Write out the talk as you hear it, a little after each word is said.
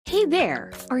Hey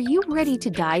there! Are you ready to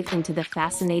dive into the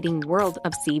fascinating world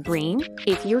of sea bream?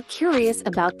 If you're curious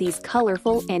about these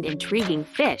colorful and intriguing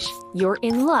fish, you're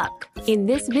in luck. In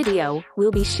this video, we'll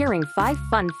be sharing 5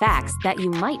 fun facts that you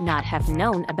might not have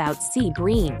known about sea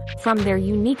bream. From their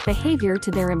unique behavior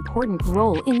to their important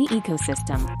role in the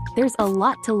ecosystem, there's a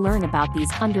lot to learn about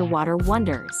these underwater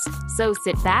wonders. So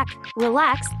sit back,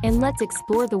 relax, and let's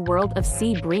explore the world of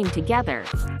sea bream together.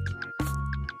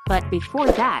 But before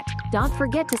that, don't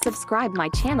forget to subscribe my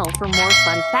channel for more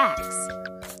fun facts.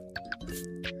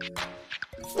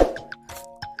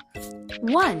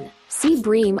 1. Sea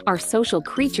bream are social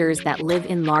creatures that live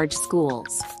in large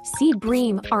schools. Sea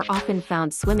bream are often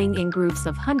found swimming in groups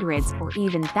of hundreds or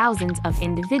even thousands of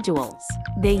individuals.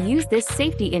 They use this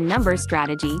safety in numbers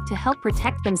strategy to help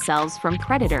protect themselves from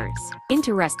predators.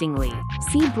 Interestingly,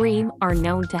 sea bream are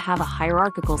known to have a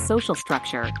hierarchical social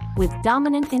structure, with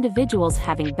dominant individuals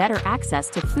having better access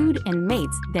to food and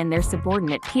mates than their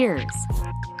subordinate peers.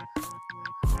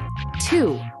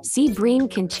 2. Sea bream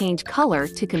can change color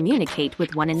to communicate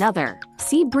with one another.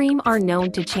 Sea bream are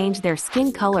known to change their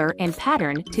skin color and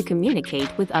pattern to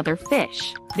communicate with other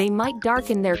fish. They might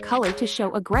darken their color to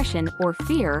show aggression or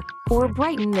fear, or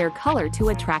brighten their color to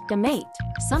attract a mate.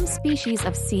 Some species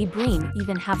of sea bream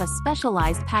even have a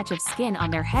specialized patch of skin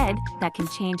on their head that can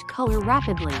change color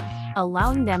rapidly,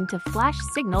 allowing them to flash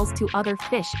signals to other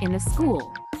fish in the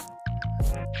school.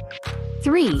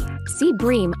 3. Sea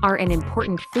bream are an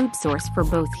important food source for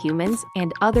both humans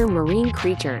and other marine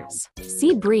creatures.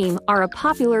 Sea bream are a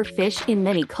popular fish in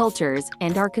many cultures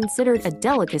and are considered a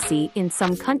delicacy in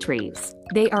some countries.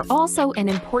 They are also an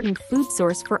important food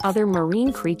source for other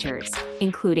marine creatures,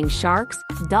 including sharks,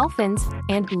 dolphins,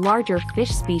 and larger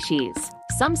fish species.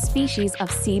 Some species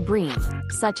of sea bream,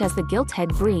 such as the gilt-head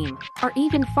bream, are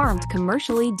even farmed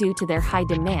commercially due to their high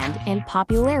demand and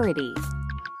popularity.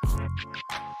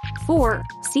 4.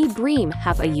 Sea bream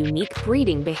have a unique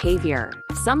breeding behavior.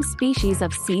 Some species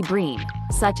of sea bream,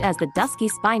 such as the dusky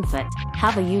spinefoot,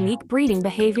 have a unique breeding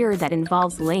behavior that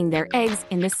involves laying their eggs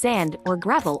in the sand or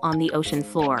gravel on the ocean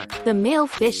floor. The male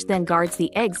fish then guards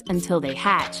the eggs until they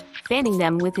hatch, fanning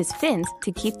them with his fins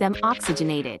to keep them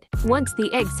oxygenated. Once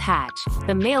the eggs hatch,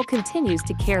 the male continues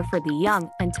to care for the young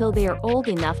until they are old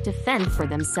enough to fend for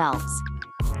themselves.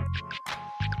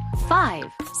 5.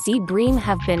 Sea bream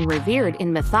have been revered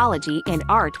in mythology and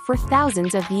art for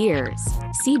thousands of years.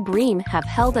 Sea bream have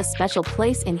held a special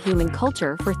place in human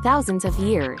culture for thousands of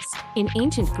years. In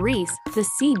ancient Greece, the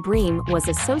sea bream was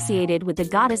associated with the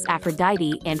goddess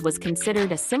Aphrodite and was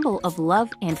considered a symbol of love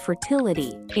and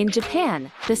fertility. In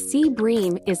Japan, the sea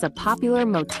bream is a popular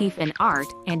motif in art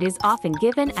and is often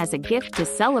given as a gift to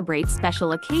celebrate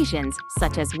special occasions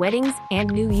such as weddings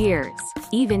and New Year's.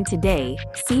 Even today,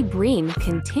 sea bream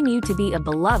continue to be a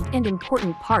beloved and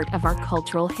important part of our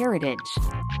cultural heritage.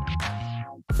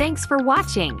 Thanks for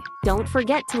watching. Don't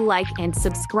forget to like and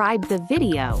subscribe the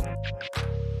video.